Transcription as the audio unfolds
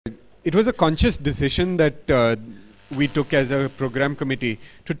it was a conscious decision that we took as a program committee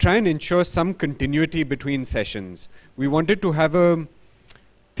to try and ensure some continuity between sessions. We wanted to have a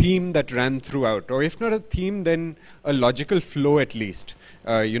theme that ran throughout, or if not a theme, then a logical flow at least.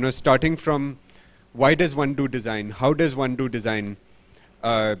 Starting from why does one do design? How does one do design?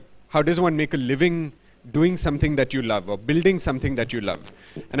 How does one make a living doing something that you love or building something that you love?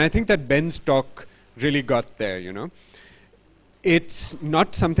 And I think that Ben's talk really got there, It's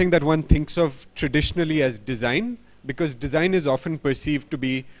not something that one thinks of traditionally as design, because design is often perceived to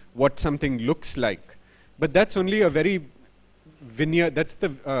be what something looks like. But that's only a very veneer, that's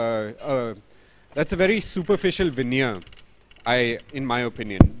a very superficial veneer, in my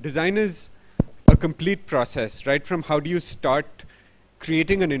opinion. Design is a complete process, right? From how do you start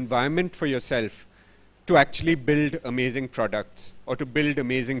creating an environment for yourself to actually build amazing products or to build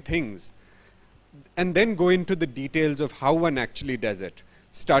amazing things, and then go into the details of how one actually does it,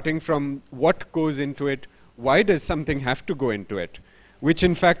 starting from what goes into it, why does something have to go into it, which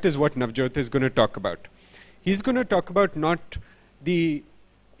in fact is what Navjot is going to talk about. He's going to talk about not the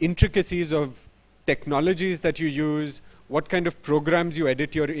intricacies of technologies that you use, what kind of programs you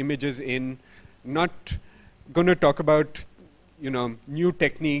edit your images in, not going to talk about new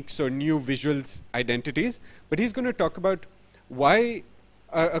techniques or new visuals identities, but he's going to talk about why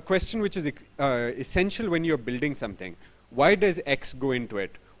a question which is essential when you're building something. Why does X go into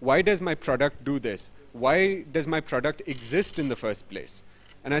it? Why does my product do this? Why does my product exist in the first place?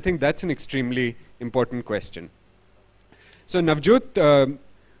 And I think that's an extremely important question. So Navjot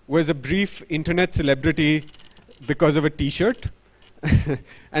was a brief internet celebrity because of a t-shirt.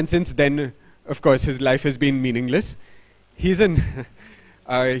 And since then, of course, his life has been meaningless. He's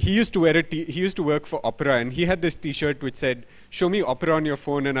he used to work for Opera, and he had this t-shirt which said, "Show me Opera on your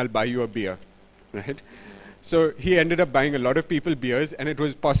phone and I'll buy you a beer." Right? So he ended up buying a lot of people beers, and it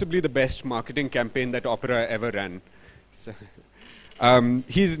was possibly the best marketing campaign that Opera ever ran. So,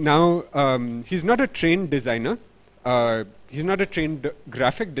 he's not a trained designer. He's not a trained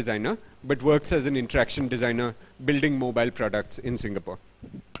graphic designer, but works as an interaction designer building mobile products in Singapore.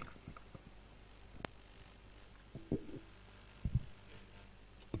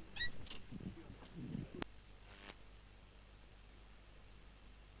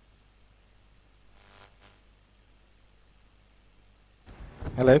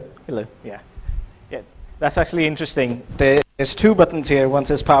 Hello? Hello, yeah. That's actually interesting. There's two buttons here. One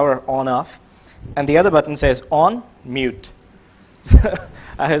says power on, off, and the other button says on, mute.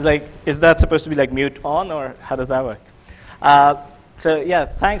 I was like, is that supposed to be like mute on, or how does that work? So yeah,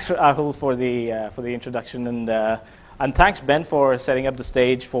 thanks Rahul for the introduction, and thanks Ben for setting up the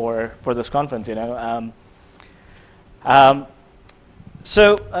stage for this conference.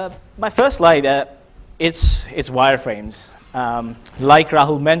 So my first slide, it's wireframes. Like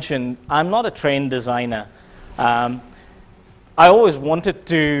Rahul mentioned, I'm not a trained designer. I always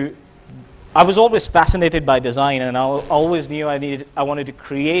I was always fascinated by design, and I always knew I wanted to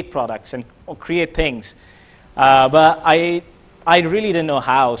create products or create things. But I really didn't know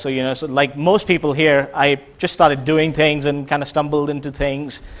how. So, so like most people here, I just started doing things and kind of stumbled into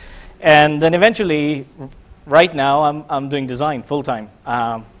things. And then eventually, right now, I'm doing design full-time,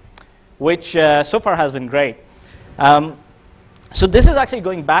 which so far has been great. So this is actually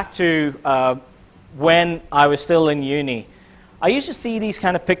going back to when I was still in uni. I used to see these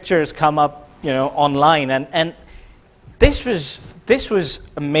kind of pictures come up, online, and this was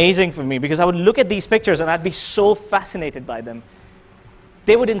amazing for me, because I would look at these pictures and I'd be so fascinated by them.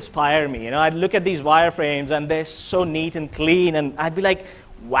 They would inspire me. I'd look at these wireframes and they're so neat and clean, and I'd be like,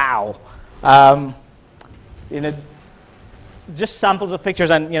 wow. Just samples of pictures,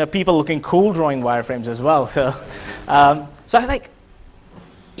 and people looking cool drawing wireframes as well. So, so I was like,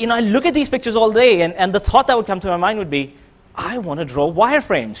 I look at these pictures all day, and the thought that would come to my mind would be, I want to draw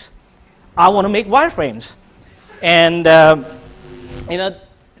wireframes. I want to make wireframes. And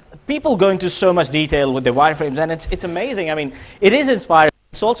people go into so much detail with the wireframes, and it's amazing. I mean, it is inspiring.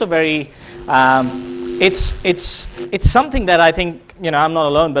 It's also very, it's something that I think, I'm not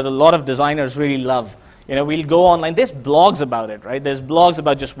alone, but a lot of designers really love. We'll go online. There's blogs about it, right? There's blogs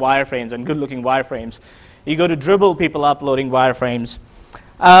about just wireframes and good-looking wireframes. You go to Dribble, people uploading wireframes.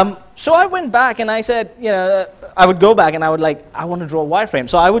 So I went back and I said, I would go back and I want to draw a wireframe.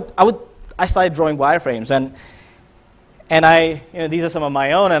 So I started drawing wireframes, and these are some of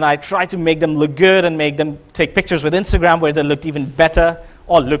my own, and I tried to make them look good and make them take pictures with Instagram where they looked even better,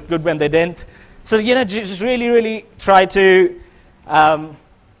 or looked good when they didn't. So, just really, really try to,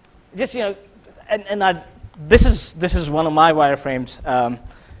 this is one of my wireframes.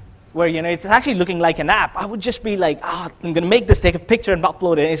 where it's actually looking like an app, I would just be like, I'm going to make this, take a picture and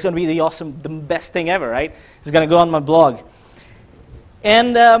upload it. And it's going to be the best thing ever, right? It's going to go on my blog.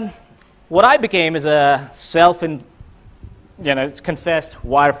 And what I became is a confessed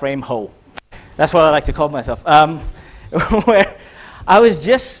wireframe hoe. That's what I like to call myself. Where I was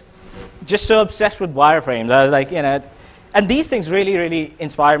just so obsessed with wireframes. I was like, and these things really, really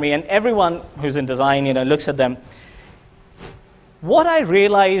inspire me. And everyone who's in design, looks at them. What I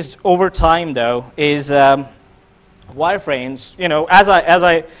realized over time, though, is wireframes. As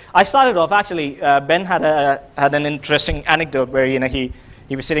I started off, actually, Ben had an interesting anecdote where he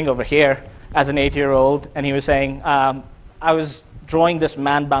was sitting over here as an 8-year-old, and he was saying, I was drawing this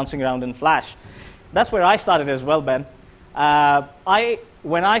man bouncing around in Flash. That's where I started as well, Ben.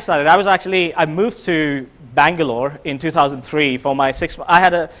 When I started, I moved to Bangalore in 2003 for my 6 months. I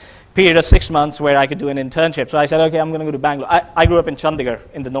had a period of 6 months where I could do an internship. So I said, okay, I'm going to go to Bangalore. I grew up in Chandigarh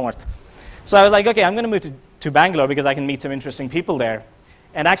in the north. So I was like, okay, I'm going to move to Bangalore because I can meet some interesting people there.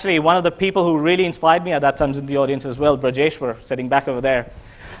 And actually, one of the people who really inspired me at that time is in the audience as well, Brajeshwar, sitting back over there.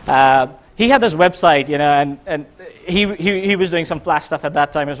 He had this website, and he was doing some Flash stuff at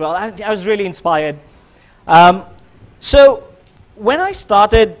that time as well. I was really inspired. So when I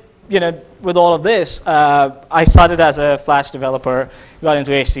started, with all of this, I started as a Flash developer, got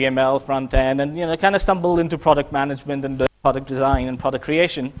into HTML front end, and kind of stumbled into product management and product design and product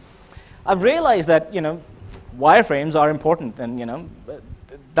creation. I've realized that wireframes are important, and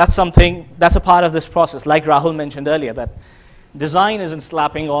that's a part of this process. Like Rahul mentioned earlier, that design isn't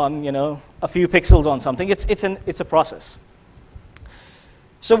slapping on a few pixels on something. It's a process.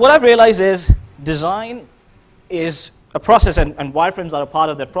 So what I've realized is design is a process, and wireframes are a part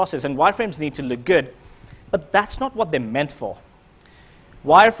of that process, and wireframes need to look good, but that's not what they're meant for.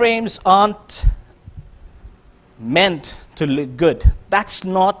 Wireframes aren't meant to look good. That's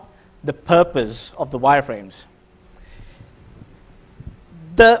not the purpose of the wireframes.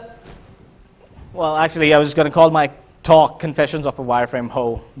 Well, actually, I was going to call my talk Confessions of a Wireframe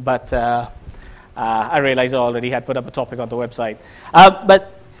Hoe, but I realized I already had put up a topic on the website.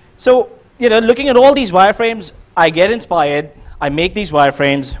 Looking at all these wireframes, I get inspired, I make these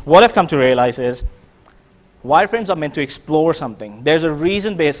wireframes. What I've come to realize is wireframes are meant to explore something. There's a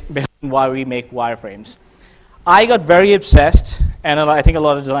reason behind why we make wireframes. I got very obsessed, and I think a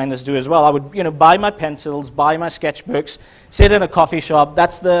lot of designers do as well. I would buy my pencils, buy my sketchbooks, sit in a coffee shop.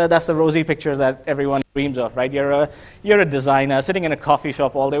 That's the rosy picture that everyone dreams of, right? You're a designer sitting in a coffee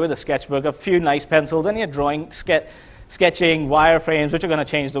shop all day with a sketchbook, a few nice pencils, and you're drawing, sketching wireframes which are going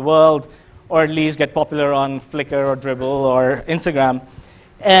to change the world, or at least get popular on Flickr or Dribble or Instagram.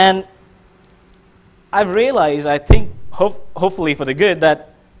 And I've realized, I think, hopefully for the good,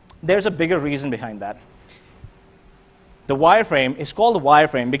 that there's a bigger reason behind that. The wireframe is called a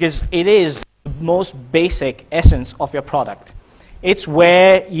wireframe because it is the most basic essence of your product. It's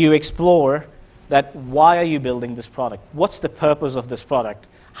where you explore that why are you building this product? What's the purpose of this product?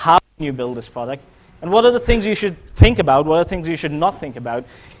 How can you build this product? And what are the things you should think about? What are the things you should not think about?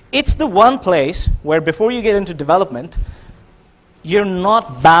 It's the one place where before you get into development, you're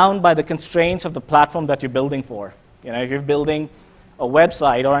not bound by the constraints of the platform that you're building for. If you're building a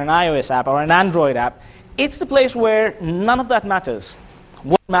website or an iOS app or an Android app, it's the place where none of that matters.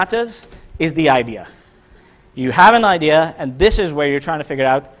 What matters is the idea. You have an idea, and this is where you're trying to figure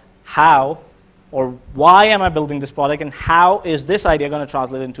out how or why am I building this product, and how is this idea going to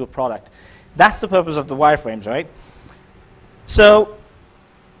translate into a product. That's the purpose of the wireframes, right? So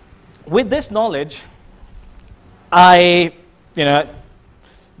with this knowledge, this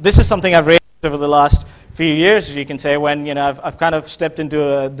is something I've realized over the last few years, you can say, when I've kind of stepped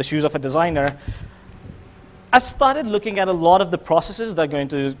into the shoes of a designer. I started looking at a lot of the processes that go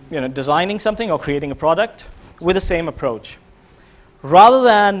into designing something or creating a product with the same approach, rather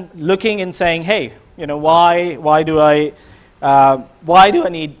than looking and saying, hey, why do I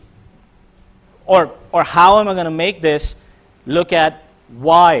need, or how am I going to make this? Look at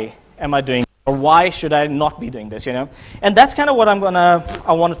why am I doing it, or why should I not be doing this? And that's kind of what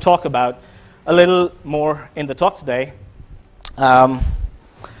I want to talk about a little more in the talk today.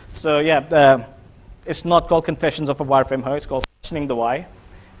 It's not called Confessions of a Wireframe Hoe. It's called Questioning the Why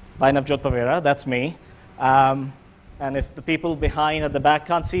by Navjot Pawera. That's me. And if the people behind at the back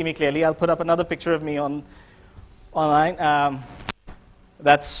can't see me clearly, I'll put up another picture of me online.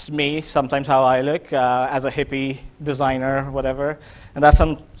 That's me, sometimes how I look as a hippie designer, whatever. And that's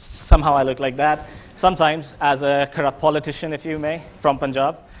somehow I look like that. Sometimes as a corrupt politician, if you may, from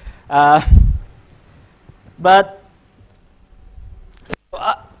Punjab. But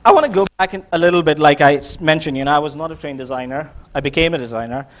I want to go back a little bit, like I mentioned. I was not a trained designer. I became a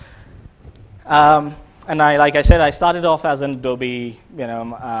designer. And like I said, I started off as an Adobe,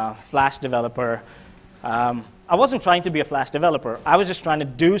 Flash developer. I wasn't trying to be a Flash developer. I was just trying to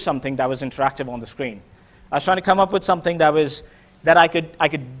do something that was interactive on the screen. I was trying to come up with something that I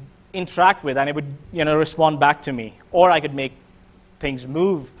could interact with, and it would respond back to me, or I could make things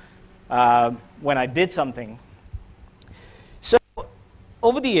move when I did something. So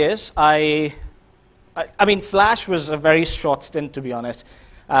over the years, I mean, Flash was a very short stint, to be honest.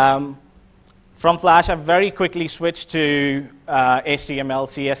 From Flash, I very quickly switched to HTML,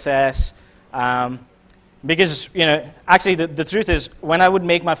 CSS, because actually the truth is, when I would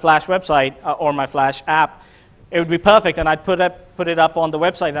make my Flash website or my Flash app, it would be perfect, and I'd put it up on the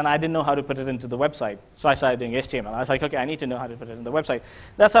website, and I didn't know how to put it into the website. So I started doing HTML. I was like, okay, I need to know how to put it in the website.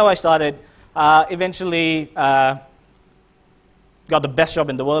 That's how I started. Eventually, got the best job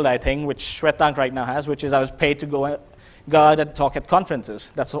in the world, I think, which Shwetank right now has, which is I was paid to go out and talk at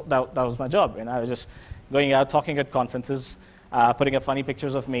conferences. That was my job. I was just going out, talking at conferences, putting up funny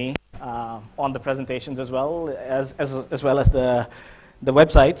pictures of me on the presentations as well as the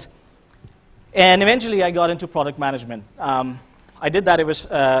websites. And eventually, I got into product management. I did that. It was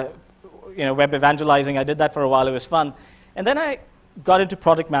web evangelizing. I did that for a while. It was fun. And then I got into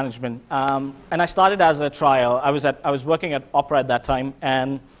product management. And I started as a trial. I was working at Opera at that time,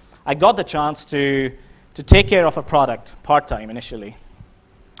 and I got the chance to take care of a product part-time initially.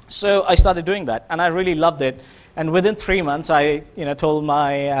 So I started doing that, and I really loved it. And within 3 months, I told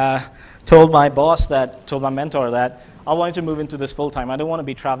my mentor that I wanted to move into this full-time. I don't want to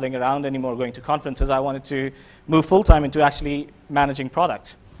be traveling around anymore, going to conferences. I wanted to move full-time into actually managing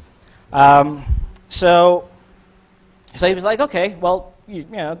products. So he was like, okay, well,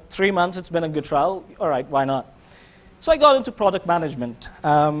 3 months, it's been a good trial. All right, why not? So I got into product management.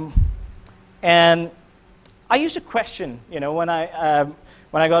 And I used to question, when I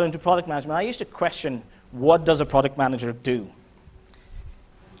got into product management, I used to question, what does a product manager do?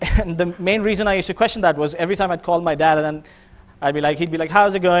 And the main reason I used to question that was every time I'd call my dad, and he'd be like,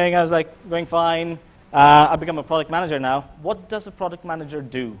 how's it going? I was like, going fine. I've become a product manager now. What does a product manager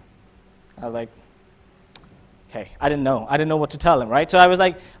do? I was like, okay, I didn't know. I didn't know what to tell him, right? So I was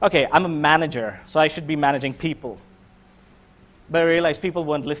like, okay, I'm a manager, so I should be managing people. But I realized people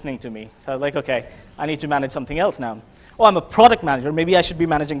weren't listening to me. So I was like, okay, I need to manage something else now. Oh, I'm a product manager. Maybe I should be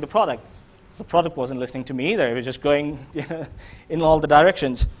managing the product. The product wasn't listening to me either. It was just going in all the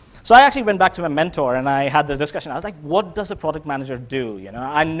directions. So I actually went back to my mentor, and I had this discussion. I was like, what does a product manager do?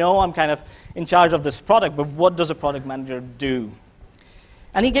 I know I'm kind of in charge of this product, but what does a product manager do?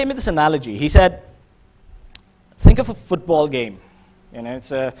 And he gave me this analogy. He said, think of a football game.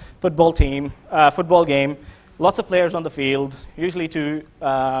 It's a football game. Lots of players on the field, usually two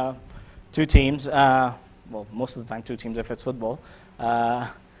teams. Well, most of the time, 2 teams if it's football.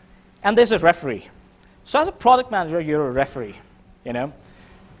 And there's a referee. So as a product manager, you're a referee.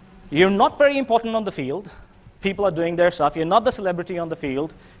 You're not very important on the field. People are doing their stuff. You're not the celebrity on the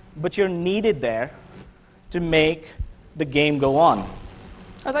field, but you're needed there to make the game go on.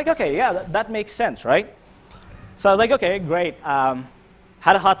 I was like, okay, yeah, that makes sense, right? So I was like, okay, great. Had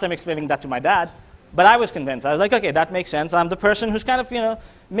a hard time explaining that to my dad, but I was convinced. I was like, okay, that makes sense. I'm the person who's kind of,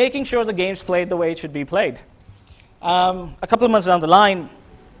 making sure the game's played the way it should be played. A couple of months down the line,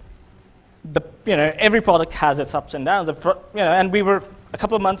 every product has its ups and downs. And a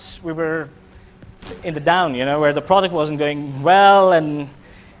couple of months, we were in the down, where the product wasn't going well, and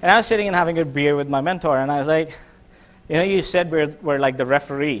I was sitting and having a beer with my mentor, and I was like, you said we're like the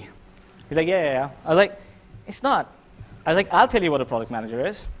referee. He's like, yeah. I was like, it's not. I was like, I'll tell you what a product manager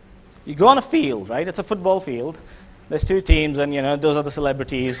is. You go on a field, right? It's a football field. There's 2 teams, and those are the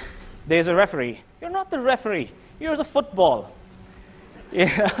celebrities. There's a referee. You're not the referee. You're the football.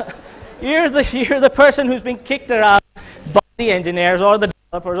 You're the person who's being kicked around by the engineers or the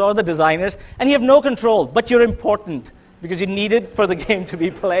developers or the designers, and you have no control, but you're important because you need it for the game to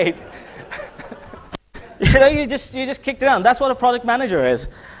be played. You just kicked around. That's what a product manager is.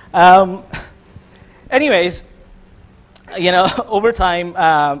 Anyways, over time,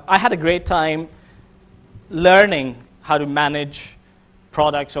 I had a great time learning how to manage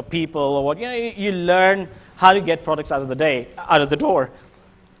products or people or what. You learn how to get products out of the door.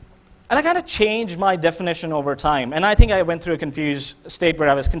 And I kind of changed my definition over time. And I think I went through a confused state where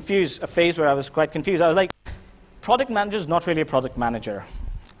I was confused, a phase where I was quite confused. I was like, product manager is not really a product manager.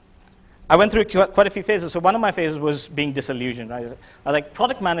 I went through quite a few phases. So one of my phases was being disillusioned. Right? I was like,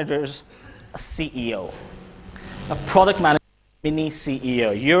 product manager's a CEO. A product manager, mini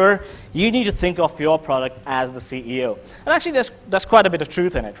CEO. You need to think of your product as the CEO. And actually, there's quite a bit of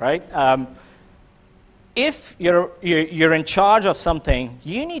truth in it, right? if you're in charge of something,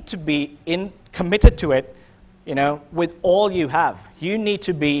 you need to be committed to it, with all you have. You need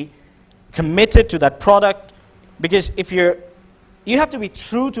to be committed to that product, because if you have to be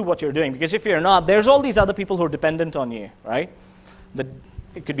true to what you're doing, because if you're not, there's all these other people who are dependent on you, right?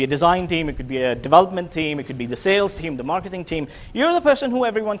 It could be a design team, it could be a development team, it could be the sales team, the marketing team. You're the person who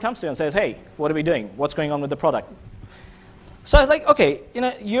everyone comes to and says, hey, what are we doing? What's going on with the product? So I was like, okay,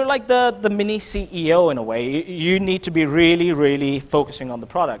 you're like the mini CEO in a way. You need to be really, really focusing on the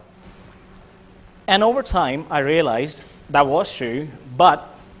product. And over time, I realized that was true,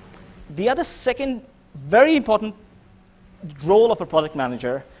 but the other second very important role of a product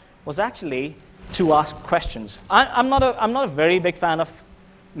manager was actually to ask questions. I'm not a very big fan of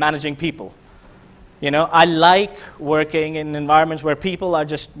managing people. I like working in environments where people are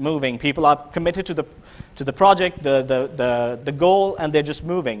just moving. People are committed to the project, the goal, and they're just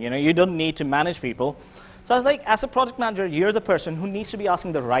moving. You don't need to manage people. So I was like, as a product manager, you're the person who needs to be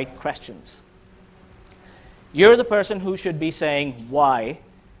asking the right questions. You're the person who should be saying why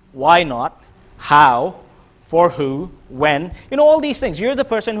not, how, for who, when, all these things. You're the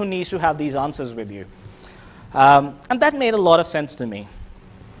person who needs to have these answers with you. And that made a lot of sense to me.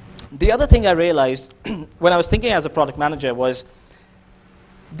 The other thing I realized when I was thinking as a product manager was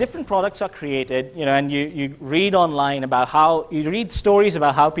different products are created, and you read online about you read stories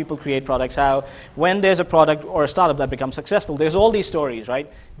about how people create products, how when there's a product or a startup that becomes successful, there's all these stories,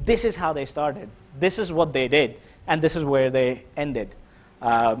 right? This is how they started. This is what they did. And this is where they ended.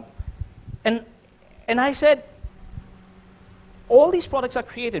 And I said, all these products are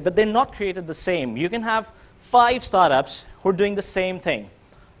created, but they're not created the same. You can have 5 startups who are doing the same thing.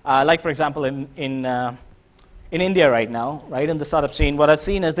 Like, for example, in India right now, right, in the startup scene, what I've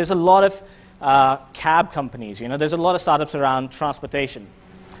seen is there's a lot of cab companies. There's a lot of startups around transportation.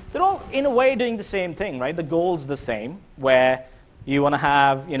 They're all, in a way, doing the same thing, right? The goal's the same, where you want to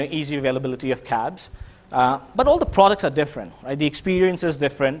have easy availability of cabs. But all the products are different, right? The experience is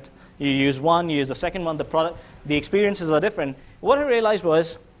different. You use one, you use the second one, the experiences are different. What I realized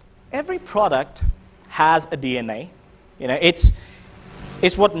was every product has a DNA. It's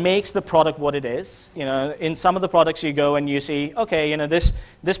what makes the product what it is. In some of the products you go and you see, okay,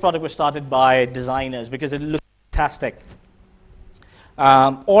 this product was started by designers because it looks fantastic.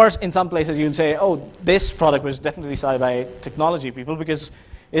 Or in some places you'd say, oh, this product was definitely started by technology people because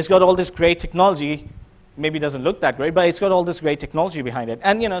it's got all this great technology. Maybe it doesn't look that great, but it's got all this great technology behind it.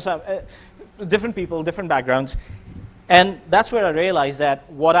 And different people, different backgrounds. And that's where I realized that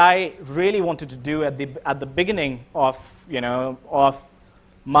what I really wanted to do at the beginning of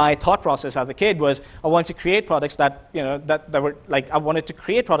my thought process as a kid was I wanted to create products that were like, I wanted to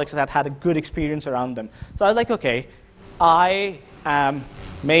create products that had a good experience around them. So I was like, okay, I am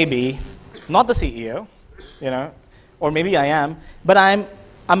maybe not the CEO, or maybe I am, but I'm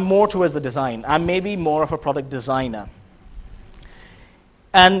more towards the design. I'm maybe more of a product designer.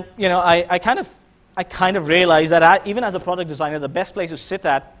 And I kind of realized that even as a product designer, the best place to sit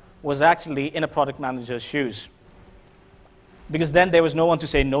at was actually in a product manager's shoes. Because then there was no one to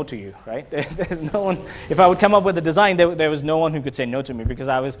say no to you, right? There's no one. If I would come up with a design, there was no one who could say no to me because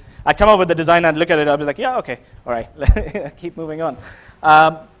I'd come up with the design and look at it, I'd be like, yeah, okay, all right, keep moving on.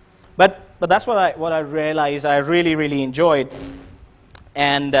 But that's what I realized I really, really enjoyed.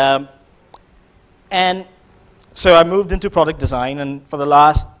 And so I moved into product design, and for the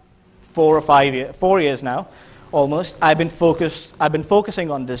last 4 years now, almost, I've been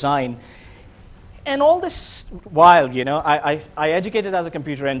focusing on design. And all this while, I educated as a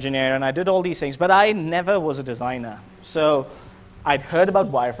computer engineer, and I did all these things, but I never was a designer. So I'd heard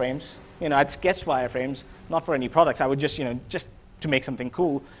about wireframes. I'd sketched wireframes, not for any products. I would just to make something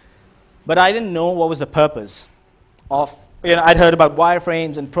cool. But I didn't know what was the purpose of, I'd heard about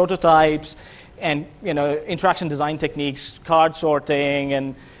wireframes and prototypes and, interaction design techniques, card sorting,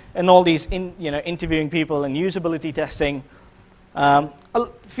 and all these, interviewing people and usability testing. A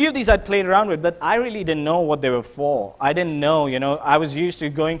few of these I'd played around with, but I really didn't know what they were for. I didn't know, I was used to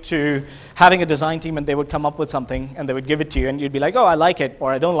going to having a design team and they would come up with something and they would give it to you and you'd be like, oh, I like it,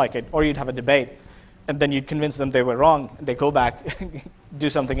 or I don't like it, or you'd have a debate. And then you'd convince them they were wrong, and they go back, do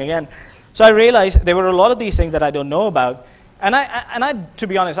something again. So I realized there were a lot of these things that I don't know about. And I, to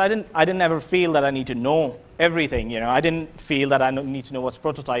be honest, I didn't ever feel that I need to know everything. I didn't feel that I need to know what's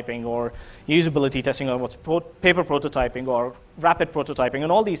prototyping or usability testing or what's paper prototyping or rapid prototyping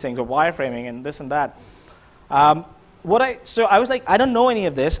and all these things, or wireframing and this and that. So I was like, I don't know any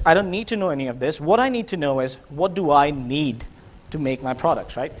of this. I don't need to know any of this. What I need to know is, what do I need to make my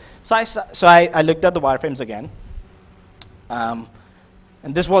products, right? So I looked at the wireframes again.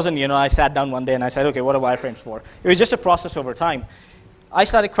 And this wasn't, I sat down one day and I said, okay, what are wireframes for? It was just a process over time. I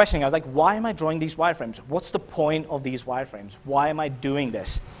started questioning. I was like, why am I drawing these wireframes? What's the point of these wireframes? Why am I doing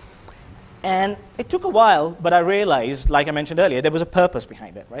this? And it took a while, but I realized, like I mentioned earlier, there was a purpose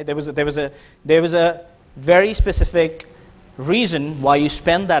behind it, right? There was a very specific reason why you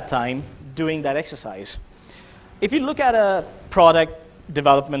spend that time doing that exercise. If you look at a product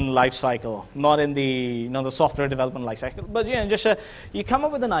development life cycle, not in the software development life cycle, but you come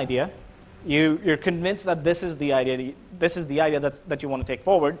up with an idea, you're convinced that this is the idea that you want to take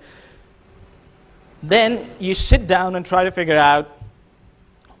forward. Then you sit down and try to figure out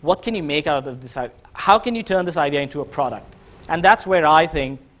what can you make out of this idea? How can you turn this idea into a product? And that's where I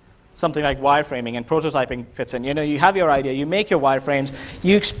think something like wireframing and prototyping fits in. You have your idea, you make your wireframes,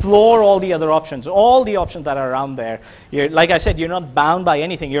 you explore all the other options, all the options that are around there. Like I said, you're not bound by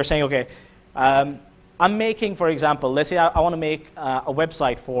anything. You're saying, okay, I'm making, for example, let's say I want to make a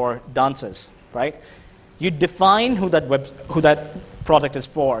website for dancers, right? You define who that product is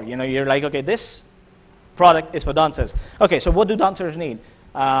for. You're like, okay, this product is for dancers. Okay, so what do dancers need?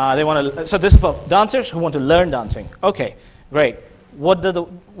 So this is for dancers who want to learn dancing. Okay, great. What do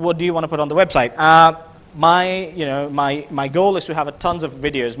you want to put on the website? My goal is to have tons of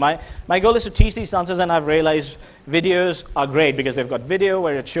videos. My goal is to teach these dancers, and I've realized videos are great because they've got video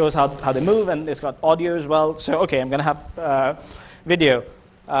where it shows how they move, and it's got audio as well. So okay, I'm going to have video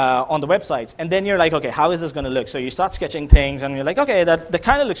on the websites. And then you're like, okay, how is this going to look? So you start sketching things, and you're like, okay, that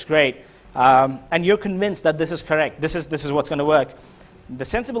kind of looks great. And you're convinced that this is correct. This is what's going to work. The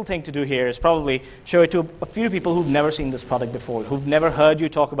sensible thing to do here is probably show it to a few people who've never seen this product before, who've never heard you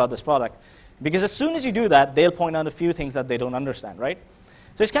talk about this product. Because as soon as you do that, they'll point out a few things that they don't understand, right?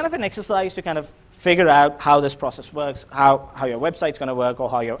 So it's kind of an exercise to kind of figure out how this process works, how your website's going to work, or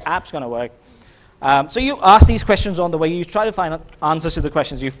how your app's going to work. So you ask these questions on the way. You try to find answers to the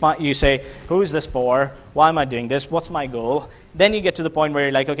questions. You say, who is this for? Why am I doing this? What's my goal? Then you get to the point where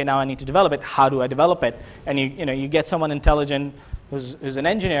you're like, okay, now I need to develop it. How do I develop it? And you get someone intelligent who's an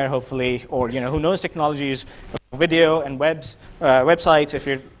engineer, hopefully, or who knows technologies, video and websites if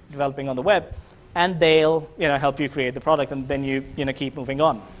you're developing on the web, and they'll help you create the product, and then you keep moving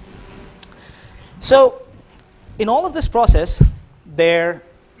on. So, in all of this process,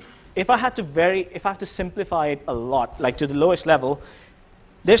 if I have to simplify it a lot, like to the lowest level,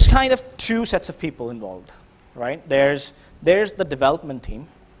 there's kind of two sets of people involved, right? There's the development team,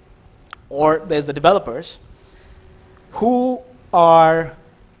 or there's the developers who are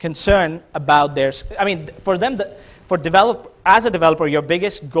concerned about as a developer, your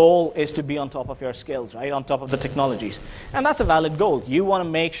biggest goal is to be on top of your skills, right? On top of the technologies. And that's a valid goal. You want to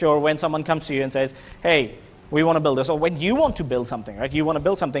make sure when someone comes to you and says, hey, we want to build this, or when you want to build something, right? You want to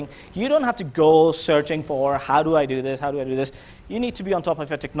build something, you don't have to go searching for how do I do this, how do I do this. You need to be on top of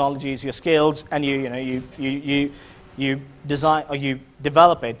your technologies, your skills, and you design, or you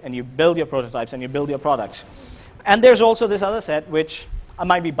develop it, and you build your prototypes, and you build your products. And there's also this other set, which I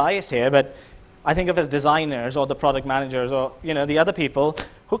might be biased here, but I think of as designers or the product managers or the other people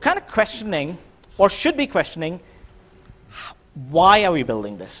who are kind of questioning, or should be questioning, why are we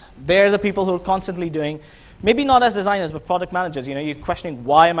building this? They're the people who are constantly doing, maybe not as designers, but product managers. You're questioning,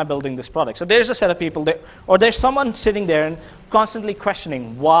 why am I building this product? So there's a set of people, or there's someone sitting there and constantly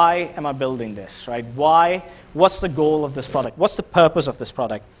questioning, why am I building this, right? What's the goal of this product? What's the purpose of this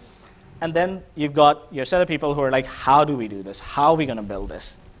product? And then you've got your set of people who are like, how do we do this? How are we going to build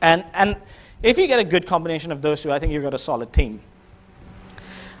this? And if you get a good combination of those two, I think you've got a solid team.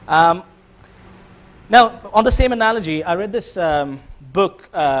 Now, on the same analogy, I read this book,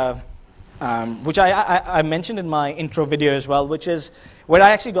 which I mentioned in my intro video as well, which is where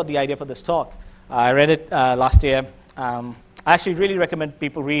I actually got the idea for this talk. I read it last year. I actually really recommend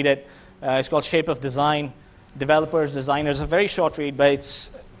people read it. It's called Shape of Design, Developers, Designers. It's a very short read, but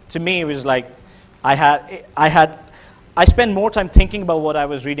to me, it was like I spent more time thinking about what I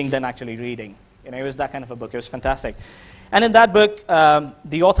was reading than actually reading. It was that kind of a book. It was fantastic. And in that book,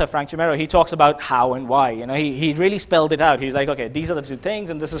 the author, Frank Chimero, he talks about how and why. He really spelled it out. He's like, okay, these are the two things,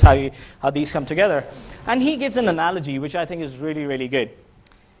 and this is how these come together. And he gives an analogy, which I think is really, really good.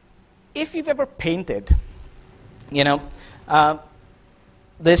 If you've ever painted,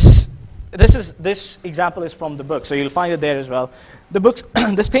 this example is from the book, so you'll find it there as well. The book's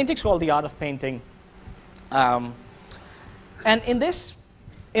this painting's called The Art of Painting. And in this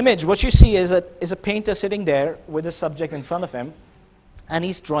image, what you see is a painter sitting there with a subject in front of him, and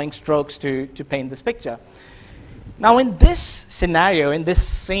he's drawing strokes to paint this picture. Now, in this scenario, in this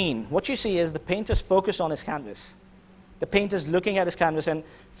scene, what you see is the painter's focused on his canvas. The painter's looking at his canvas and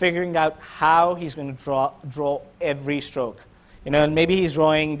figuring out how he's going to draw every stroke. And maybe he's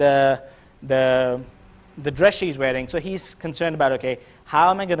drawing the dress she's wearing. So he's concerned about, okay, how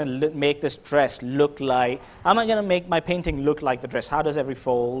am I going to make this dress look like? How am I going to make my painting look like the dress? How does every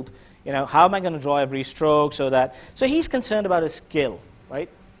fold? How am I going to draw every stroke so he's concerned about his skill, right?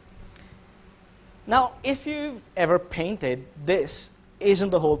 Now, if you've ever painted, this isn't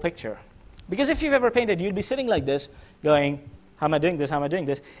the whole picture. Because if you've ever painted, you'd be sitting like this, going, how am I doing this? How am I doing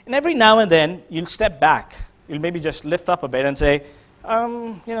this? And every now and then, you'll step back. You'll maybe just lift up a bit and say,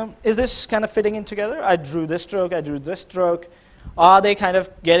 is this kind of fitting in together? I drew this stroke, I drew this stroke. Are they kind of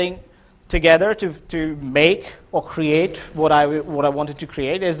getting together to make or create what I wanted to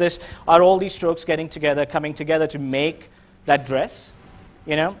create? Are all these strokes coming together to make that dress?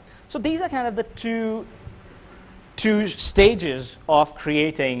 So these are kind of the two stages of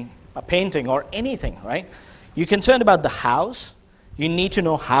creating a painting or anything, right? You're concerned about the hows. You need to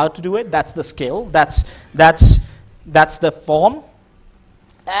know how to do it. That's the skill. That's the form.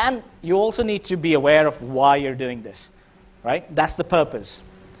 And you also need to be aware of why you're doing this, right? That's the purpose.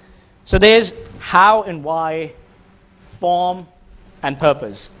 So there's how and why, form, and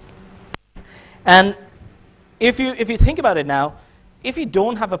purpose. And if you think about it now, if you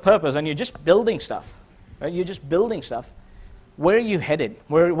don't have a purpose and you're just building stuff, right? You're just building stuff, where are you headed?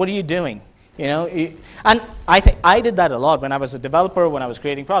 What are you doing? And I think I did that a lot when I was a developer, when I was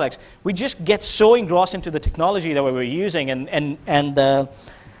creating products. We just get so engrossed into the technology that we were using or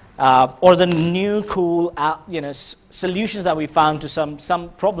the new cool solutions that we found to some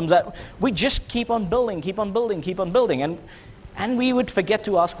problems that we just keep on building. And we would forget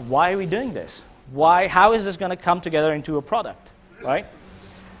to ask, why are we doing this? How is this going to come together into a product, right?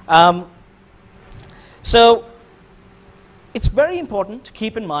 So it's very important to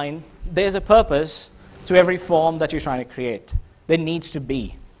keep in mind there's a purpose to every form that you're trying to create. There needs to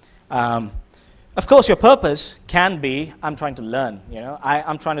be. Of course, your purpose can be, I'm trying to learn.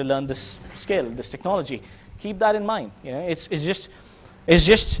 I'm trying to learn this skill, this technology. Keep that in mind. It's just.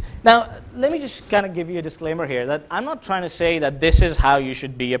 Now, let me just kind of give you a disclaimer here that I'm not trying to say that this is how you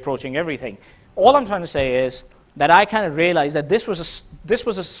should be approaching everything. All I'm trying to say is that I kind of realized that this was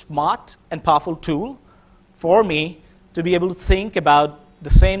a smart and powerful tool for me to be able to think about the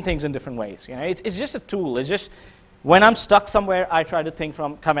same things in different ways. It's just a tool. It's just when I'm stuck somewhere, I try to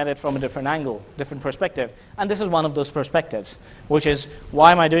come at it from a different angle, different perspective. And this is one of those perspectives, which is,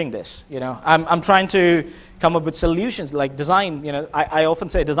 why am I doing this? I'm trying to come up with solutions like design. I often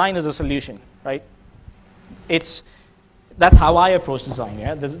say design is a solution, right? That's how I approach design.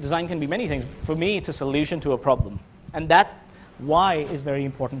 Design can be many things. For me, it's a solution to a problem. And that why is very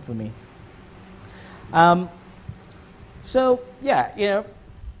important for me. So, yeah,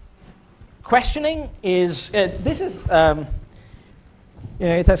 questioning is, this is,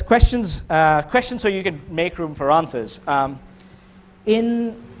 it has questions so you can make room for answers.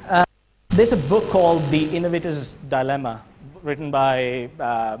 There's a book called The Innovator's Dilemma, written by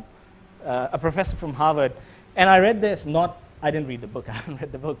a professor from Harvard. And I read this, I didn't read the book, I haven't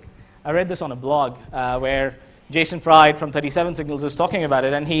read the book. I read this on a blog where Jason Fried from 37 Signals is talking about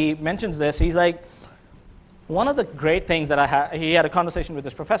it, and he mentions this. He's like, one of the great things that he had a conversation with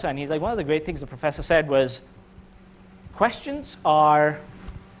this professor, and he's like, one of the great things the professor said was, questions are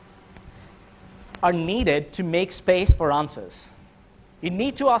needed to make space for answers. You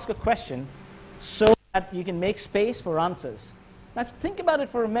need to ask a question so that you can make space for answers. Now, think about it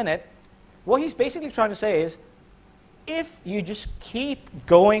for a minute. What he's basically trying to say is, if you just keep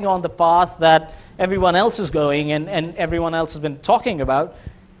going on the path that everyone else is going and everyone else has been talking about,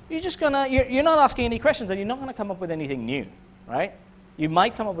 you're not asking any questions, and you're not going to come up with anything new, right? You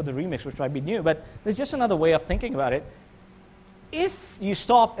might come up with a remix, which might be new, but there's just another way of thinking about it. If you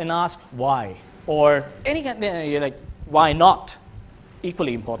stop and ask why, or you're like, why not?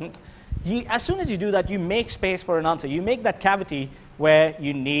 Equally important. As soon as you do that, you make space for an answer. You make that cavity where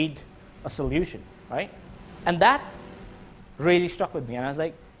you need a solution, right? And that really struck with me, and I was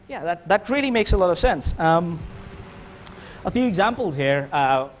like, yeah, that really makes a lot of sense. A few examples here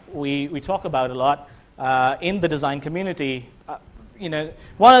we talk about a lot in the design community.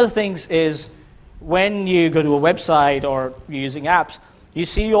 One of the things is when you go to a website or you're using apps, you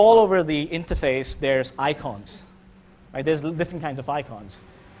see all over the interface there's icons, right? There's different kinds of icons.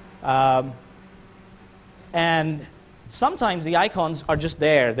 And sometimes the icons are just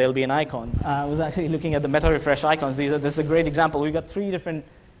there. There'll be an icon. I was actually looking at the meta refresh icons. This is a great example. We've got 3 different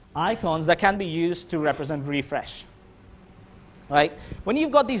icons that can be used to represent refresh. Right? When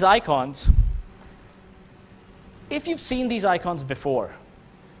you've got these icons, if you've seen these icons before,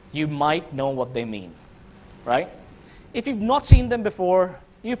 you might know what they mean, right? If you've not seen them before,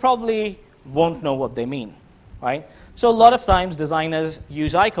 you probably won't know what they mean, right? So a lot of times designers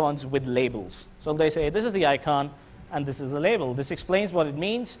use icons with labels. So they say, this is the icon, and this is the label. This explains what it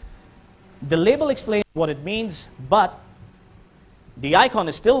means. The label explains what it means, but the icon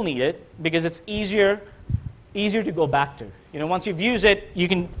is still needed because it's easier to go back to. You know, once you've used it, you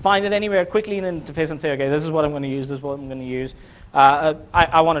can find it anywhere quickly in an interface and say, okay, this is what I'm going to use, this is what I'm going to use.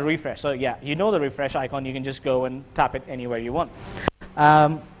 I want to refresh. So yeah, you know the refresh icon. You can just go and tap it anywhere you want.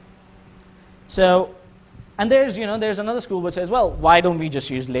 And there's another school which says, well, why don't we just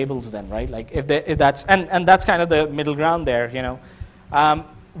use labels then, right? Like if that's and that's kind of the middle ground there, you know.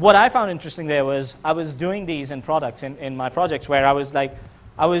 What I found interesting there was I was doing these in products in my projects where I was like,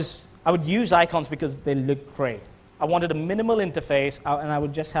 I would use icons because they look great. I wanted a minimal interface, and I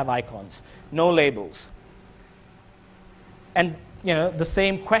would just have icons, no labels. And you know, the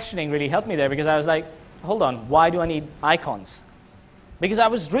same questioning really helped me there because I was like, hold on, why do I need icons? Because I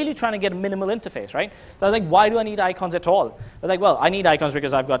was really trying to get a minimal interface, right? So I was like, why do I need icons at all? I was like, well, I need icons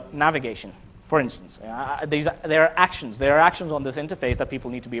because I've got navigation, for instance. There are actions on this interface that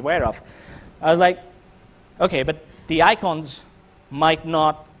people need to be aware of. I was like, okay, but the icons might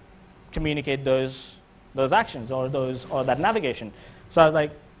not communicate those actions or that navigation. So I was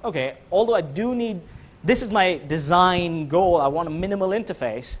like, okay, although I do need, this is my design goal, I want a minimal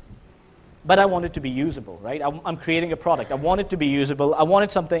interface, but I want it to be usable, right? I'm creating a product. I want it to be usable. I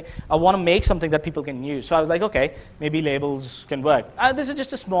want to make something that people can use. So I was like, okay, maybe labels can work. This is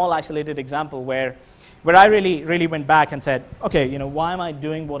just a small isolated example where I really went back and said, okay, you know, why am I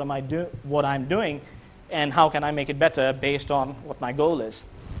doing what I'm doing, and how can I make it better based on what my goal is?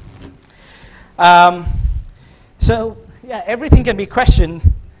 So yeah, everything can be questioned.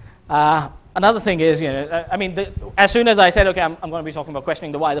 Another thing is, you know, I mean, as soon as I said, okay, I'm going to be talking about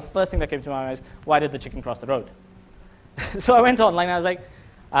questioning the why, the first thing that came to my mind is, why did the chicken cross the road? So I went online and I was like,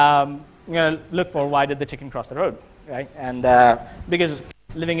 I'm going to look for why did the chicken cross the road, right? And because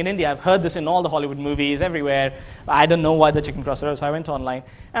living in India, I've heard this in all the Hollywood movies, everywhere. I don't know why the chicken crossed the road, so I went online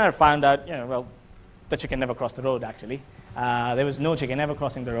and I found out, you know, well, the chicken never crossed the road, actually. There was no chicken ever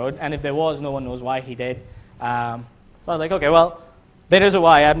crossing the road, and if there was, no one knows why he did. So I was like, okay, well, there is a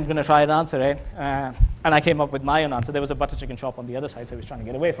why. I'm going to try and answer it. And I came up with my own answer. There was a butter chicken shop on the other side, so I was trying to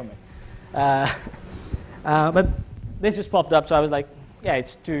get away from it. But this just popped up, so I was like, yeah,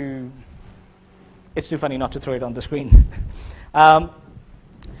 it's too funny not to throw it on the screen. But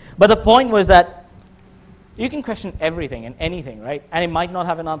the point was that you can question everything and anything, right? And it might not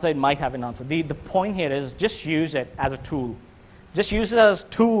have an answer, it might have an answer. The point here is just use it as a tool. Just use it as a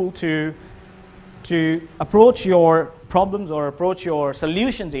tool to approach your problems or approach your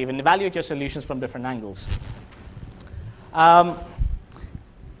solutions even, evaluate your solutions from different angles.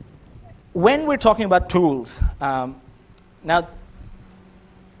 When we're talking about tools, now,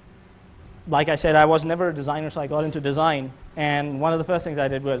 like I said, I was never a designer, so I got into design. And one of the first things I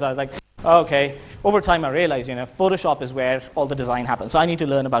did was I was like, okay, over time I realized, you know, Photoshop is where all the design happens. So I need to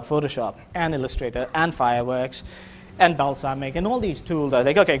learn about Photoshop and Illustrator and Fireworks and Balsamic and all these tools. I was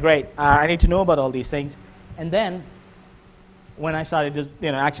like, okay, great. I need to know about all these things. And then when I started just,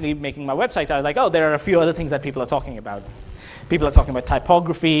 you know, actually making my websites, I was like, oh, there are a few other things that people are talking about. People are talking about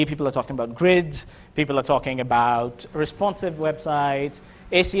typography. People are talking about grids. People are talking about responsive websites,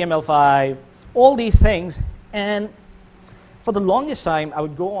 HTML5, all these things. And for the longest time, I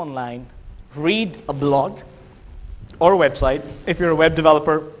would go online, read a blog or a website. If you're a web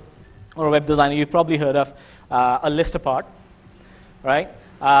developer or a web designer, you've probably heard of a list apart, right?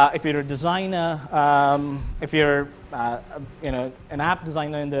 If you're a designer, if you're you know, an app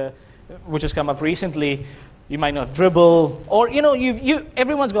designer which has come up recently, you might know of Dribble, or you know,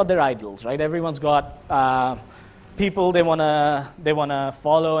 everyone's got their idols, right? Everyone's got people they wanna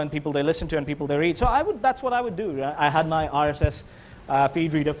follow, and people they listen to, and people they read. So that's what I would do. Right? I had my RSS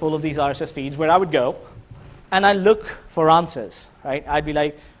feed reader full of these RSS feeds where I would go, and I look for answers, right? I'd be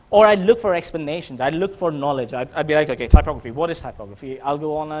like, or I'd look for explanations. I'd look for knowledge. I'd be like, okay, typography. What is typography? I'll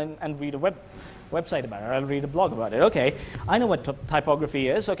go online and read a website about it. I'll read a blog about it. Okay, I know what typography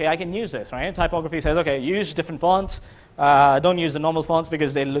is. Okay, I can use this, right? Typography says, okay, use different fonts. Don't use the normal fonts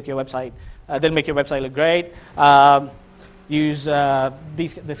because they'll make your website look great. Use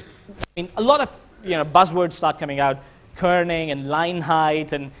this. I mean, a lot of buzzwords start coming out, kerning and line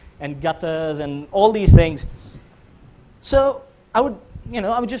height and gutters and all these things. So I would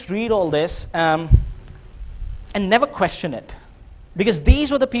just read all this and never question it, because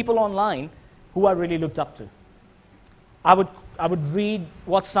these were the people online who I really looked up to. I would read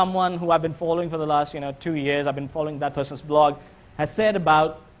what someone who I've been following for the last 2 years, I've been following that person's blog, had said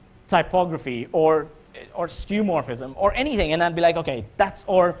about typography or or skeuomorphism, or anything, and I'd be like, okay, that's,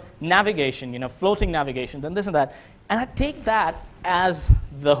 or navigation, floating navigation, and this and that. And I'd take that as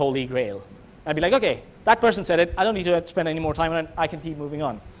the holy grail. I'd be like, okay, that person said it, I don't need to spend any more time on it, I can keep moving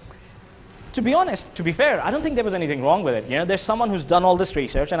on. To be honest, to be fair, I don't think there was anything wrong with it. There's someone who's done all this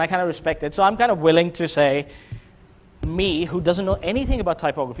research, and I kind of respect it, so I'm kind of willing to say, me, who doesn't know anything about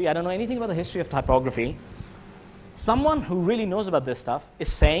typography, I don't know anything about the history of typography, someone who really knows about this stuff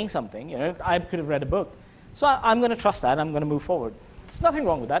is saying something. I could have read a book. So I'm going to trust that. I'm going to move forward. There's nothing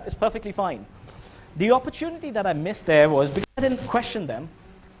wrong with that. It's perfectly fine. The opportunity that I missed there was because I didn't question them,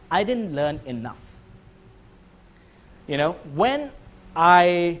 I didn't learn enough. When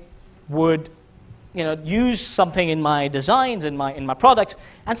I would use something in my designs, in my products,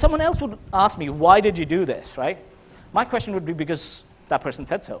 and someone else would ask me, why did you do this, right? My question would be because that person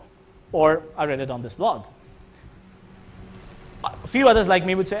said so, or I read it on this blog. A few others like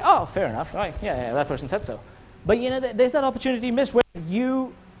me would say, oh, fair enough, right, yeah, that person said so. But there's that opportunity missed where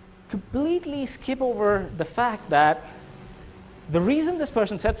you completely skip over the fact that the reason this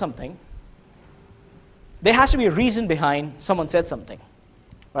person said something, there has to be a reason behind someone said something,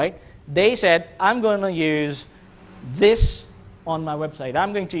 right? They said, I'm going to use this on my website.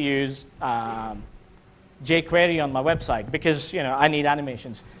 I'm going to use jQuery on my website because I need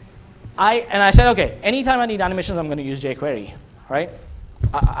animations. And I said, okay, anytime I need animations, I'm going to use jQuery, right?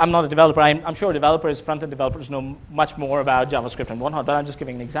 I'm not a developer. I'm sure developers, front-end developers know much more about JavaScript and whatnot, but I'm just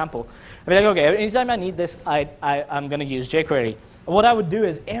giving an example. I'd be like, okay, anytime I need this, I'm going to use jQuery. What I would do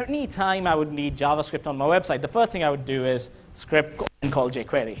is, any time I would need JavaScript on my website, the first thing I would do is script and call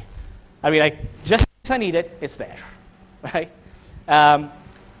jQuery. I'd be like, just in case I need it, it's there, right? And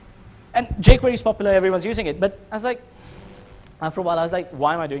jQuery is popular, everyone's using it, but I was like, after a while, I was like,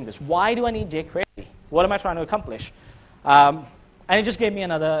 why am I doing this? Why do I need jQuery? What am I trying to accomplish? And it just gave me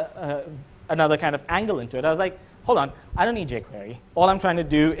another kind of angle into it. I was like, hold on, I don't need jQuery. All I'm trying to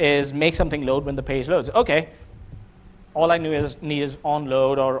do is make something load when the page loads. Okay, all I need is on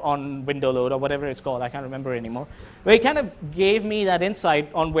load or on window load or whatever it's called. I can't remember anymore. But it kind of gave me that insight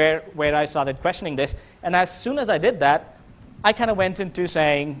on where I started questioning this. And as soon as I did that, I kind of went into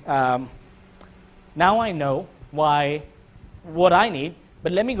saying, now I know what I need,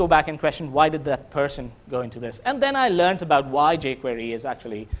 but let me go back and question why did that person go into this. And then I learned about why jQuery is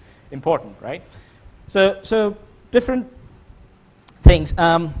actually important, right? So different things.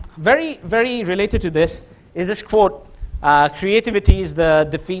 Very, very related to this is this quote, creativity is the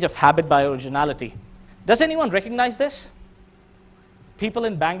defeat of habit by originality. Does anyone recognize this? People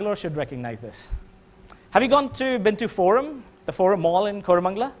in Bangalore should recognize this. Have you been to Forum, the Forum Mall in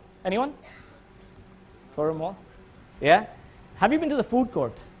Koramangala? Anyone? Forum Mall? Yeah? Have you been to the food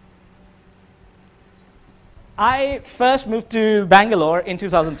court? I first moved to Bangalore in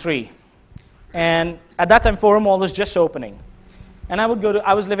 2003. And at that time, Forum Mall was just opening. And I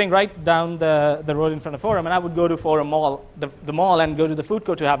was living right down the road in front of Forum, and I would go to Forum Mall, the mall, and go to the food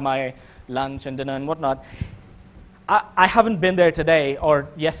court to have my lunch and dinner and whatnot. I haven't been there today or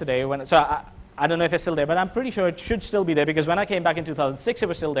yesterday, so I don't know if it's still there, but I'm pretty sure it should still be there because when I came back in 2006, it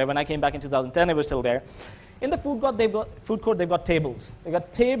was still there. When I came back in 2010, it was still there. In the food court, they've got tables. They've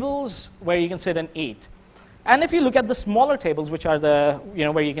got tables where you can sit and eat. And if you look at the smaller tables, which are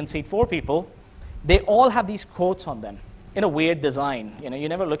where you can seat 4 people, they all have these quotes on them in a weird design. You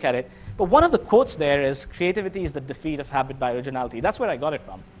never look at it. But one of the quotes there is, creativity is the defeat of habit by originality. That's where I got it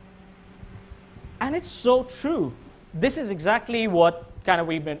from. And it's so true. This is exactly what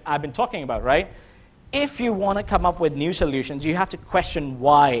I've been talking about, right? If you want to come up with new solutions, you have to question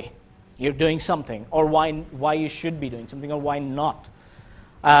why you're doing something, or why you should be doing something, or why not.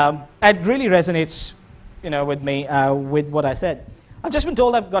 It really resonates, with me, with what I said. I've just been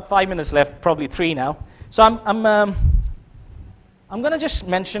told I've got 5 minutes left, probably 3 now. So I'm going to just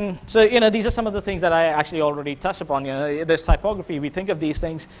mention. So these are some of the things that I actually already touched upon. There's typography. We think of these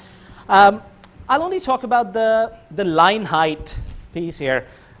things. I'll only talk about the line height piece here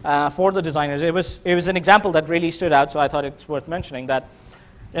for the designers. It was an example that really stood out, so I thought it's worth mentioning that.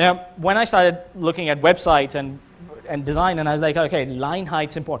 When I started looking at websites and design, and I was like, okay, line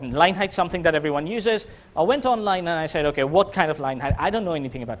height's important. Line height's something that everyone uses. I went online and I said, okay, what kind of line height? I don't know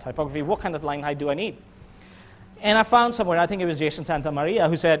anything about typography. What kind of line height do I need? And I found somewhere, I think it was Jason Santamaria,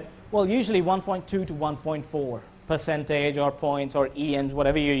 who said, well, usually 1.2 to 1.4 percentage or points or ENs,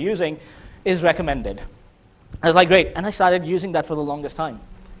 whatever you're using, is recommended. I was like, great. And I started using that for the longest time.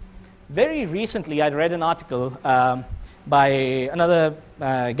 Very recently, I'd read an article by another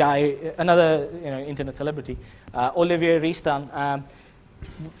guy, another internet celebrity, Olivier Ristan,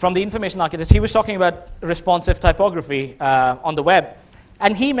 from the Information Architects. He was talking about responsive typography on the web.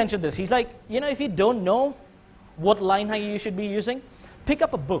 And he mentioned this. He's like, if you don't know what line height you should be using, pick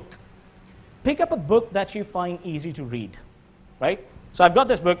up a book. Pick up a book that you find easy to read, right? So I've got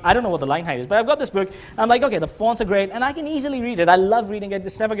this book. I don't know what the line height is, but I've got this book. I'm like, okay, the fonts are great, and I can easily read it. I love reading it.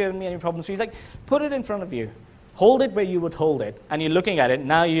 It's never given me any problems. So he's like, put it in front of you. Hold it where you would hold it, and you're looking at it.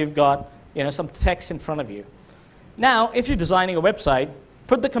 Now you've got some text in front of you. Now, if you're designing a website,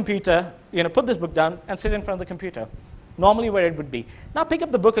 put the computer, put this book down and sit in front of the computer, normally where it would be. Now pick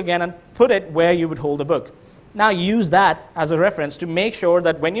up the book again and put it where you would hold the book. Now use that as a reference to make sure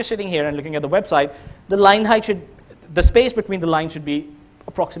that when you're sitting here and looking at the website, the line height the space between the lines should be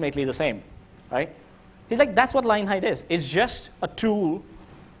approximately the same, right? He's like, that's what line height is. It's just a tool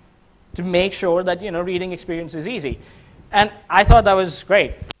to make sure that, reading experience is easy. And I thought that was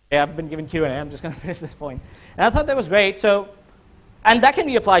great. Yeah, I've been given Q&A. I'm just going to finish this point. And I thought that was great. So, and that can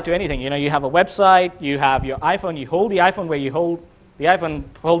be applied to anything. You have a website, you have your iPhone, you hold the iPhone where you hold the iPhone,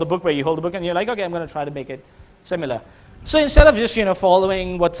 hold the book where you hold the book, and you're like, okay, I'm going to try to make it similar. So instead of just,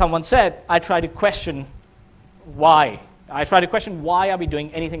 following what someone said, I try to question why. I try to question why are we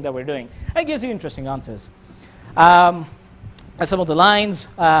doing anything that we're doing. And it gives you interesting answers. And some of the lines,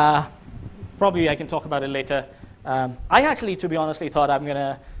 probably I can talk about it later. I actually, to be honestly, thought I'm going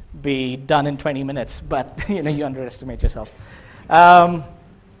to be done in 20 minutes, but you underestimate yourself.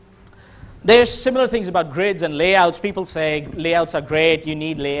 There's similar things about grids and layouts. People say layouts are great, you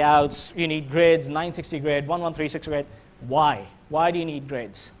need layouts, you need grids, 960 grid, 1136 grid. Why? Why do you need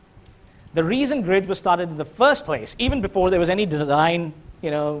grids? The reason grids was started in the first place, even before there was any design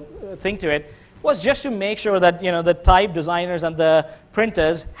thing to it, was just to make sure that the type designers and the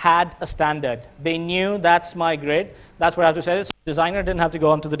printers had a standard. They knew that's my grid, that's where I have to set it. So the designer didn't have to go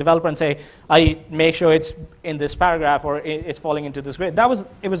on to the developer and say, I make sure it's in this paragraph or it's falling into this grid.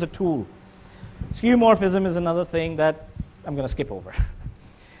 It was a tool. Skeuomorphism is another thing that I'm going to skip over.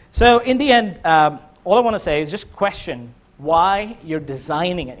 So in the end, all I want to say is just question why you're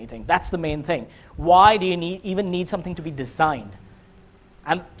designing anything. That's the main thing. Why do you even need something to be designed?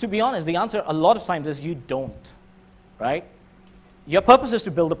 And to be honest, the answer a lot of times is you don't, right? Your purpose is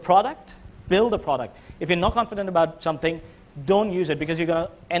to build a product. Build a product. If you're not confident about something, don't use it because you're going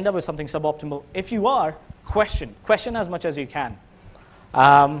to end up with something suboptimal. If you are, question. Question as much as you can.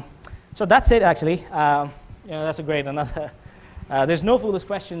 So that's it, actually. That's a great another. There's no foolish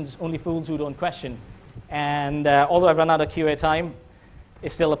questions, only fools who don't question. And although I've run out of QA time,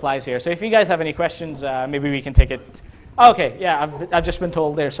 it still applies here. So if you guys have any questions, maybe we can take it. Okay, yeah, I've just been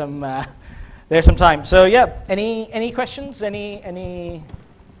told there's some time. So yeah, any questions? Any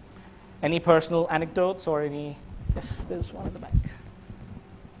personal anecdotes or any? Yes, there's one at the back.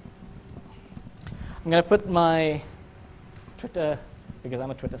 I'm going to put my Twitter, because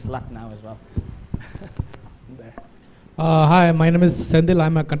I'm a Twitter slut now as well. There. Hi, my name is Sendil.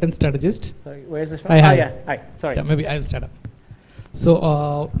 I'm a content strategist. Sorry, where's this from? Hi. Yeah, hi. Sorry. Yeah, maybe I'll start up.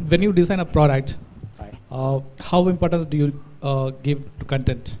 So when you design a product, how importance do you give to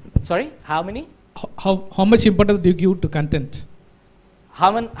content? Sorry, how many? How much importance do you give to content?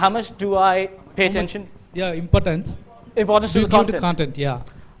 How much do I pay attention? Yeah, importance. Importance to the content. To content, yeah.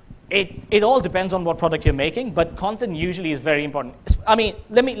 It all depends on what product you're making, but content usually is very important. I mean,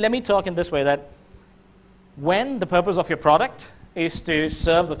 let me talk in this way that when the purpose of your product is to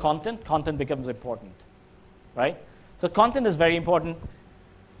serve the content, content becomes important, right? So content is very important,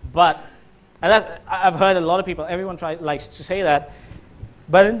 but I've heard a lot of people, everyone likes to say that,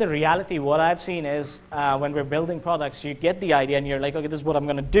 but in the reality, what I've seen is when we're building products, you get the idea and you're like, okay, this is what I'm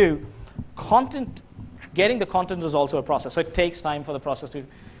going to do. Getting the content is also a process, so it takes time for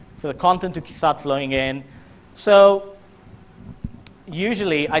the content to start flowing in. So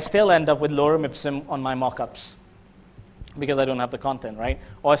usually, I still end up with lorem ipsum on my mockups because I don't have the content, right?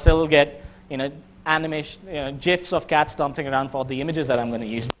 Or I still get, animation, GIFs of cats dancing around for the images that I'm going to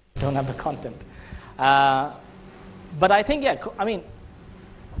use. I don't have the content. But I think,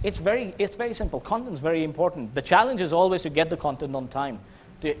 it's very simple. Content's very important. The challenge is always to get the content on time.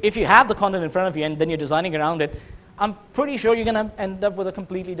 If you have the content in front of you and then you're designing around it, I'm pretty sure you're going to end up with a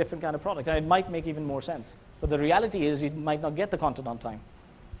completely different kind of product. And it might make even more sense. But the reality is you might not get the content on time.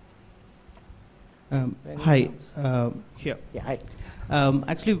 Hi. Here. Yeah, hi.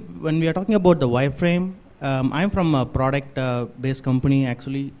 Actually, when we are talking about the wireframe, I'm from a product-based company,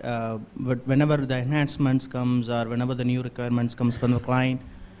 actually. But whenever the enhancements comes or whenever the new requirements comes from the client,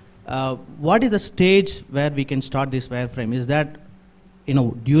 what is the stage where we can start this wireframe? Is that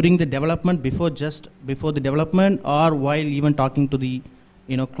during the development, before the development, or while even talking to the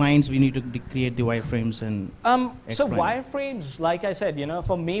clients, we need to create the wireframes and so wireframes, like I said,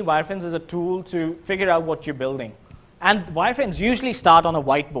 for me, wireframes is a tool to figure out what you're building. And wireframes usually start on a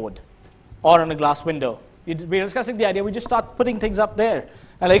whiteboard or on a glass window. We're discussing the idea, we just start putting things up there.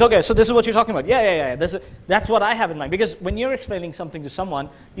 And like, okay, so this is what you're talking about. Yeah. That's what I have in mind. Because when you're explaining something to someone,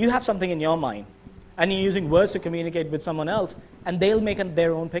 you have something in your mind. And you're using words to communicate with someone else, and they'll make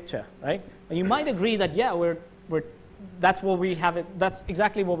their own picture, right? And you might agree that, yeah, that's what we have, that's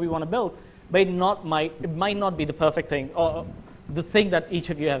exactly what we want to build, but it might not be the perfect thing, or the thing that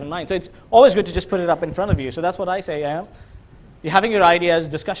each of you have in mind. So it's always good to just put it up in front of you. So that's what I say, you're having your ideas,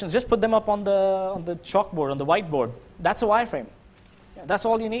 discussions, just put them up on the chalkboard, on the whiteboard. That's a wireframe. Yeah, that's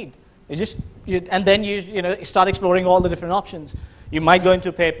all you need. And then you start exploring all the different options. You might go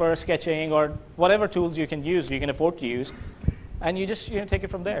into paper, sketching, or whatever tools you can use, you can afford to use, and you just take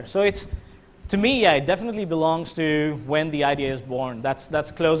it from there. So to me, yeah, it definitely belongs to when the idea is born.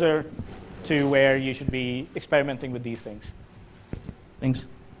 That's closer to where you should be experimenting with these things. Thanks.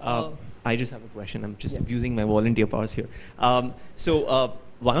 I just have a question. I'm just using my volunteer powers here. So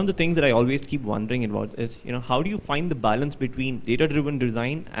one of the things that I always keep wondering about is, how do you find the balance between data-driven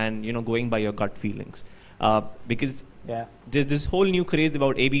design and, going by your gut feelings? Because there's this whole new craze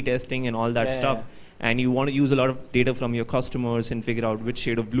about A/B testing and all that stuff, and you want to use a lot of data from your customers and figure out which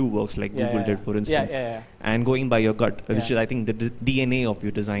shade of blue works, like Google did, for instance, and going by your gut, which is, I think, the DNA of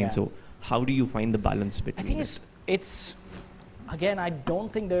your design. So how do you find the balance between I think it's again, I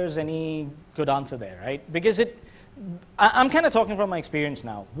don't think there's any good answer there, right? Because I'm kind of talking from my experience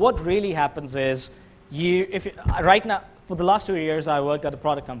now. What really happens is, right now, for the last 2 years, I worked at a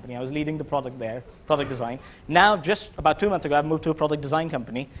product company. I was leading the product there, product design. Now, just about 2 months ago, I've moved to a product design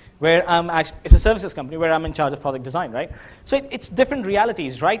company where it's a services company where I'm in charge of product design, right? So it's different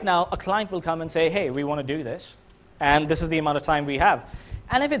realities. Right now, a client will come and say, hey, we want to do this, and this is the amount of time we have.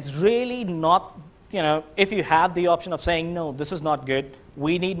 And if it's really not, if you have the option of saying, no, this is not good,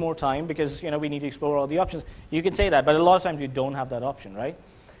 we need more time because, we need to explore all the options, you can say that. But a lot of times, you don't have that option, right?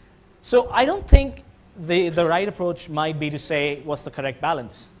 So I don't think the right approach might be to say what's the correct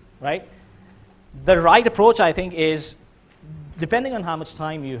balance, right? The right approach, I think, is depending on how much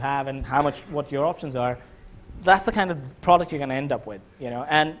time you have and what your options are, that's the kind of product you're going to end up with,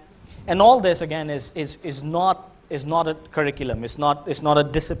 And all this again is not a curriculum. It's not a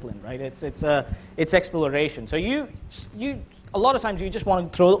discipline, right? It's exploration. So you a lot of times you just want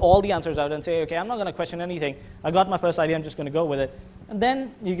to throw all the answers out and say, okay, I'm not going to question anything. I got my first idea. I'm just going to go with it, and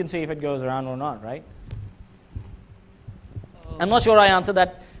then you can see if it goes around or not, right? I'm not sure I answered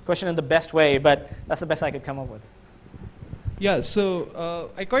that question in the best way, but that's the best I could come up with. Yeah,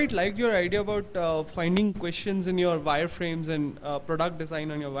 so I quite liked your idea about finding questions in your wireframes and product design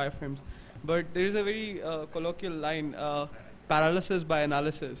on your wireframes. But there is a very colloquial line, paralysis by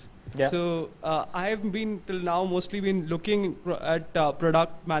analysis. Yeah. So I've been till now mostly been looking at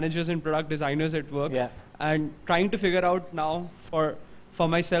product managers and product designers at work, and trying to figure out now for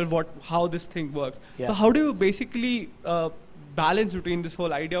myself how this thing works. Yeah. So how do you basically balance between this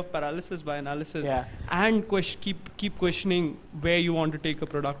whole idea of paralysis by analysis and keep questioning where you want to take a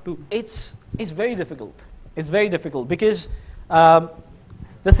product to? It's very difficult. It's very difficult because the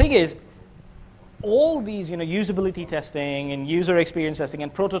thing is, all these usability testing and user experience testing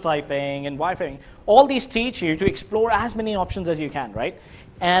and prototyping and wireframing, all these teach you to explore as many options as you can, right?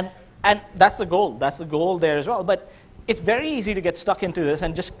 And that's the goal. That's the goal there as well. But it's very easy to get stuck into this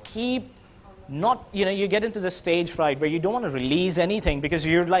and just keep not, you get into this stage fright where you don't want to release anything because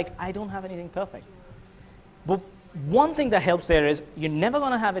you're like, I don't have anything perfect. But one thing that helps there is you're never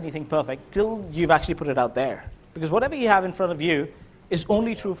going to have anything perfect till you've actually put it out there. Because whatever you have in front of you is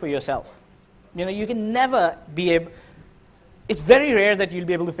only true for yourself. You can never be able, it's very rare that you'll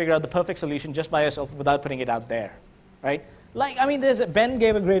be able to figure out the perfect solution just by yourself without putting it out there, right? Like, I mean, Ben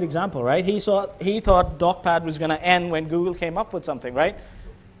gave a great example, right? He thought DocPad was going to end when Google came up with something, right?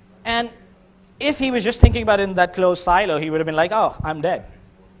 And if he was just thinking about it in that closed silo, he would have been like, oh, I'm dead.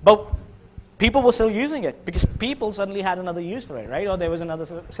 But people were still using it because people suddenly had another use for it, right? Or there was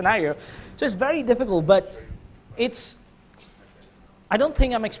another scenario. So it's very difficult, but I don't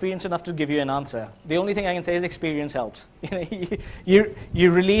think I'm experienced enough to give you an answer. The only thing I can say is experience helps. You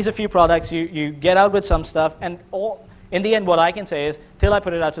release a few products, you get out with some stuff, and in the end, what I can say is, till I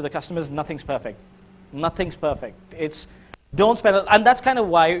put it out to the customers, nothing's perfect. Nothing's perfect. Don't spend it, and that's kind of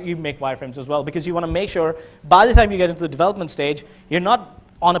why you make wireframes as well, because you want to make sure by the time you get into the development stage, you're not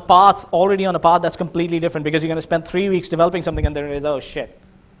already on a path that's completely different, because you're going to spend 3 weeks developing something and then it is, oh shit.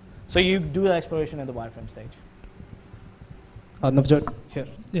 So you do the exploration in the wireframe stage. Navjot, here.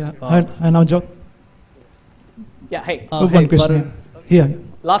 Yeah, hi Navjot. Yeah, hey. One question. Here.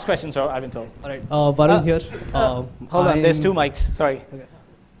 Last question, sir, I've been told. All right, Varun here. Hold on, there's 2 mics, sorry. Okay.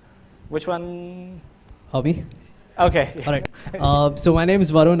 Which one? Me? Okay. All right. So my name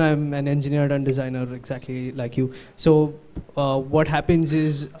is Varun. I'm an engineer and designer, exactly like you. So what happens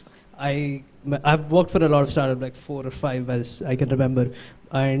is I've worked for a lot of startups, like 4 or 5 as I can remember.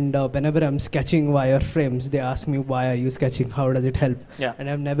 And whenever I'm sketching wireframes, they ask me, why are you sketching? How does it help? Yeah. And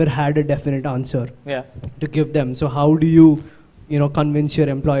I've never had a definite answer Yeah. to give them. So how do you, convince your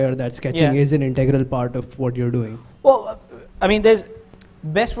employer that sketching Yeah. is an integral part of what you're doing? Well, I mean, there's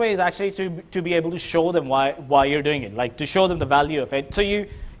best way is actually to be able to show them why you're doing it, like to show them the value of it. So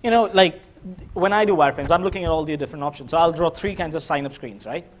like when I do wireframes, I'm looking at all the different options. So I'll draw 3 kinds of sign-up screens,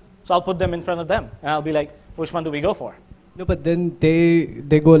 right? So I'll put them in front of them, and I'll be like, which one do we go for? No, but then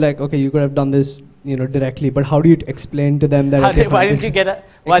they go like, okay, you could have done this, directly. But how do you explain to them that? Why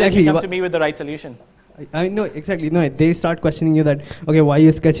didn't you come to me with the right solution? I know exactly. No, they start questioning you that, okay, why are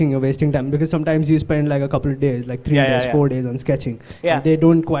you sketching? You're wasting time. Because sometimes you spend like a couple of days, like 3 days, 4 days on sketching. Yeah. And they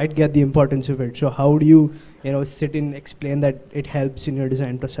don't quite get the importance of it. So how do you, sit and explain that it helps in your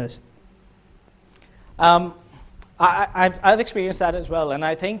design process? I've experienced that as well, and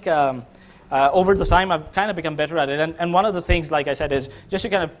I think over the time I've kind of become better at it. And one of the things, like I said, is just to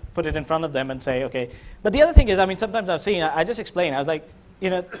kind of put it in front of them and say, okay. But the other thing is, I mean, sometimes I've seen, I just explain. I was like,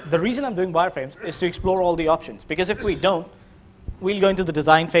 the reason I'm doing wireframes is to explore all the options, because if we don't, we'll go into the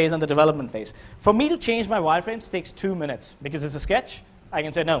design phase and the development phase. For me to change my wireframes takes 2 minutes, because it's a sketch. I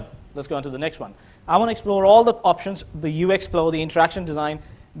can say, no, let's go on to the next one. I want to explore all the options, the UX flow, the interaction design,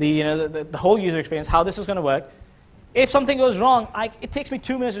 the whole user experience, how this is going to work. If something goes wrong, it takes me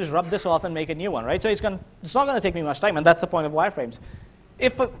 2 minutes to just rub this off and make a new one, right? So it's not going to take me much time, and that's the point of wireframes.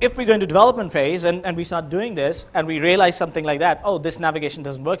 If we go into development phase and we start doing this and we realize something like that, oh, this navigation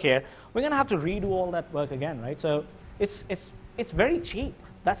doesn't work here, we're going to have to redo all that work again, right? So it's very cheap.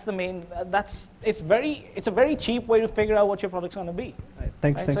 That's the main. It's a very cheap way to figure out what your product's going to be. Right.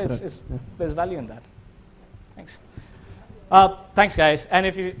 Thanks. Right? Thanks So for that. there's value in that. Thanks. Thanks, guys. And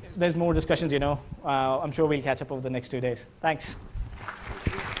if there's more discussions, I'm sure we'll catch up over the next 2 days. Thanks.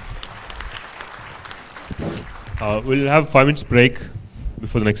 We'll have 5 minutes break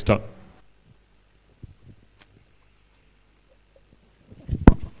before the next talk.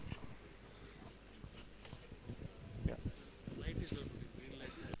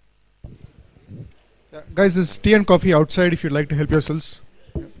 Guys, there's tea and coffee outside if you'd like to help yourselves.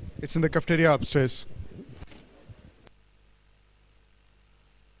 It's in the cafeteria upstairs.